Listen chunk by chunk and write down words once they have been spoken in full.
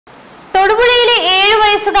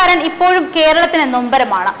വയസ്സുകാരൻ ഇപ്പോഴും കേരളത്തിന്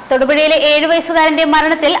നൊമ്പരമാണ്. തൊടുപുഴയിലെ 7 വയസ്സുകാരന്റെ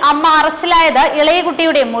മരണത്തിൽ അമ്മ അറസ്റ്റിലായത്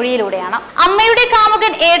ഇളയകുട്ടിയുടെ മൊഴിയിലൂടെയാണ്. അമ്മയുടെ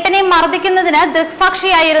കാമുകൻ ഏട്ടനെ മർദ്ദിക്കുന്നതിന്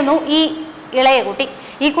ദൃക്സാക്ഷിയായിരുന്നു ഈ ഇളയകുട്ടി.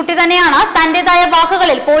 ഈ കുട്ടി തന്നെയാണ് തന്റേതായ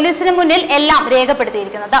വാക്കുകളിൽ പോലീസിന് മുന്നിൽ എല്ലാം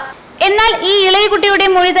രേഖപ്പെടുത്തിയിരിക്കുന്നത്. എന്നാൽ ഈ ഇളയകുട്ടിയുടെ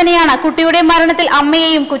മൊഴി തന്നെയാണ് കുട്ടിയുടെ മരണത്തിൽ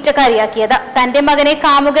അമ്മയെയും കുറ്റക്കാരിയാക്കിയത്. തന്റെ മകനെ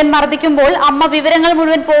കാമുകൻ മർദ്ദിക്കുമ്പോൾ അമ്മ വിവരങ്ങൾ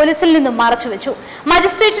മുഴുവൻ പോലീസിൽ നിന്നും മറച്ചുവെച്ചു.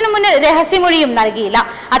 മജിസ്ട്രേറ്റിന് മുന്നിൽ രഹസ്യമൊഴിയും നൽകിയില്ല.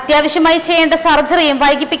 അത്യാവശ്യമായി ചെയ്യേണ്ട സർജറിയും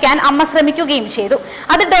വൈകിപ്പിക്കാൻ അമ്മ ശ്രമിക്കുകയും ചെയ്തു.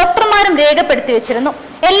 അത് ഡോക്ടർമാരും രേഖപ്പെടുത്തി വെച്ചിരുന്നു.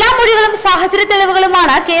 എല്ലാ മൊഴികളും സാഹചര്യ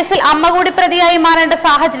തെളിവുകളുമാണ് കേസിൽ അമ്മ കൂടി പ്രതിയായി മാറേണ്ട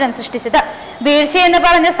സാഹചര്യം സൃഷ്ടിച്ചത്. വീഴ്ചയെന്ന്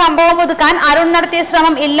പറഞ്ഞ സംഭവം ഒതുക്കാൻ അരുൺ നടത്തിയ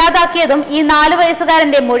ശ്രമം ഇല്ലാതാക്കിയതും ഈ 4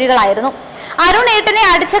 വയസ്സുകാരന്റെ മൊഴികളായിരുന്നു. അരുൺ ഏട്ടനെ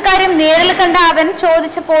അടിച്ച കാര്യം നേരിൽ കണ്ട അവൻ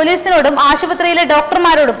ചോദിച്ച പോലീസിനോടും ആശുപത്രിയിലെ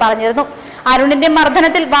ഡോക്ടർമാരോടും പറഞ്ഞിരുന്നു. അരുണിന്റെ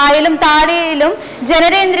മർദ്ദനത്തിൽ വായിലും താടിയിലും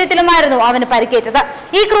ജനനേന്ദ്രിയത്തിലുമായിരുന്നു അവന് പരിക്കേറ്റത്.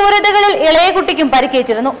 ഈ ക്രൂരതകളിൽ ഇളയകുട്ടിക്കും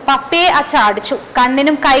പരിക്കേറ്റിരുന്നു. പപ്പിയെ അച്ഛ അടിച്ചു.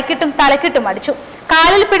 കണ്ണിനും കൈക്കിട്ടും തലക്കിട്ടും അടിച്ചു.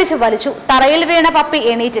 കാലിൽ പിടിച്ചു വലിച്ചു. തറയിൽ വീണ പപ്പി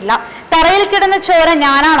എണീറ്റില്ല. തറയിൽ കിടന്ന ചോര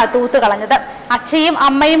ഞാനാണ് തൂത്തുകളഞ്ഞത്. അച്ഛയും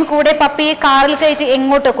അമ്മയും കൂടെ പപ്പിയെ കാറിൽ കയറ്റി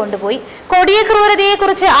എങ്ങോട്ടോ കൊണ്ടുപോയി. കൊടിയ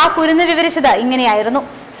ക്രൂരതയെക്കുറിച്ച് ആ കുരുന്ന് വിവരിച്ചത് ഇങ്ങനെയായിരുന്നു.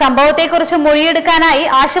 സംഭവത്തെക്കുറിച്ച് മൊഴിയെടുക്കാനായി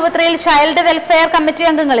ആശുപത്രിയിൽ ചൈൽഡ് വെൽഫെയർ കമ്മിറ്റി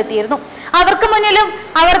അംഗങ്ങൾ എത്തിയിരുന്നു. അവർക്ക് മുന്നിലും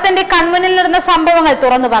അവർ തന്റെ കൺമുന്നിൽ നടന്ന സംഭവങ്ങൾ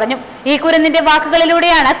തുറന്നു പറഞ്ഞു. ഈ കുരുന്നിന്റെ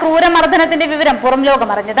വാക്കുകളിലൂടെയാണ് ക്രൂരമർദ്ദനത്തിന്റെ വിവരം പുറം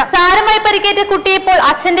ലോകമറിഞ്ഞത്. താരമായി പരിക്കേറ്റ കുട്ടി ഇപ്പോൾ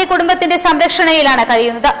അച്ഛന്റെ കുടുംബത്തിന്റെ സംരക്ഷണയിലാണ്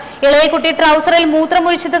കഴിയുന്നത്. ഇളയകുട്ടി ട്രൗസറിൽ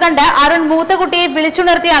മൂത്രമൊഴിച്ചത് കണ്ട് അരുൺ മൂത്ത കുട്ടിയെ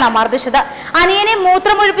വിളിച്ചുണർത്തിയാണ് മർദ്ദിച്ചത്. അനിയനെ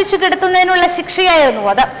മൂത്രമൊഴിപ്പിച്ചു കിടത്തുന്നതിനുള്ള ശിക്ഷയായിരുന്നു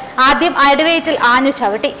അത്. ആദ്യം അടിവയറ്റിൽ ആഞ്ഞു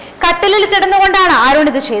ചവിട്ടി. കട്ടിലിൽ കിടന്നുകൊണ്ടാണ് അരുൺ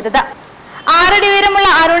ഇത് ചെയ്തത്. 6 അടി ഉയരമുള്ള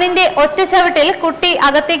അരുണിന്റെ ഒറ്റ ചവിട്ടിൽ കുട്ടി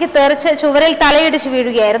അകത്തേക്ക് തെറിച്ച് ചുവരിൽ തലയിടിച്ച്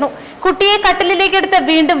വീഴുകയായിരുന്നു. കുട്ടിയെ കട്ടിലിലേക്ക് എടുത്ത്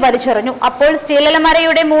വീണ്ടും വലിച്ചെറിഞ്ഞു. അപ്പോൾ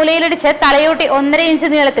സ്റ്റീലലമരയുടെ മൂലയിലിടിച്ച് തലയോട്ടി 1.5 ഇഞ്ച്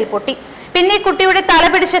നീളത്തിൽ പൊട്ടി. പിന്നെ കുട്ടിയുടെ തല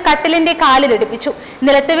പിടിച്ച് കട്ടിലിന്റെ കാലിലിടിപ്പിച്ചു.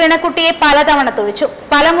 നിലത്ത് വീണ കുട്ടിയെ പലതവണ തൊഴിച്ചു.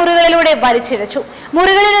 പല മുറികളിലൂടെ വലിച്ചിഴച്ചു.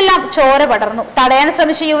 മുറികളിലെല്ലാം ചോര പടർന്നു. തടയാൻ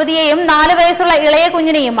ശ്രമിച്ച യുവതിയെയും 4 വയസ്സുള്ള ഇളയ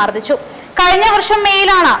കുഞ്ഞിനെയും മർദ്ദിച്ചു. കഴിഞ്ഞ വർഷം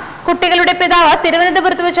മെയിലാണ് കുട്ടികളുടെ പിതാവ്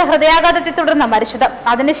തിരുവനന്തപുരത്ത് വെച്ച് ഹൃദയാഘാതത്തെ തുടർന്ന് മരിച്ചത്.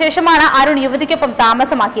 അതിനുശേഷമാണ് അരുൺ യുവതിക്കൊപ്പം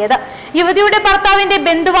താമസമാക്കിയത്. യുവതിയുടെ ഭർത്താവിന്റെ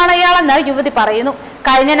ബന്ധുവാണ് ഇയാളെന്ന് യുവതി പറയുന്നു.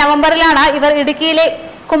 കഴിഞ്ഞ നവംബറിലാണ് ഇവർ ഇടുക്കിയിലെ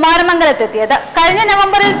കുമാരമംഗലത്തെത്തിയത്. കഴിഞ്ഞ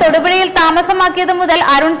നവംബറിൽ തൊടുപുഴയിൽ താമസമാക്കിയത് മുതൽ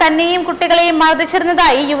അരുൺ തന്നെയും കുട്ടികളെയും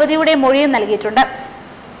മർദ്ദിച്ചിരുന്നതായി യുവതിയുടെ മൊഴിയും നൽകിയിട്ടുണ്ട്.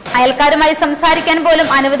 അയൽക്കാരുമായി സംസാരിക്കാൻ പോലും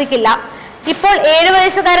അനുവദിക്കില്ല. ഇപ്പോൾ 7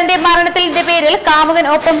 വയസ്സുകാരന്റെ മരണത്തിന്റെ പേരിൽ കാമുകൻ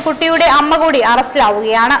ഒപ്പം കുട്ടിയുടെ അമ്മ കൂടി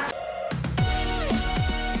അറസ്റ്റിലാവുകയാണ്.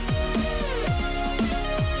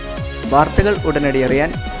 വാർത്തകൾ ഉടനടി അറിയാൻ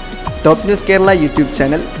top news Kerala YouTube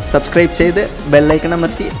channel subscribe ചെയ്ത് ബെല്ലൈക്കൺ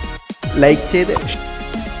അമർത്തി ലൈക്ക് ചെയ്ത്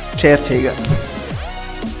ഷെയർ ചെയ്യുക.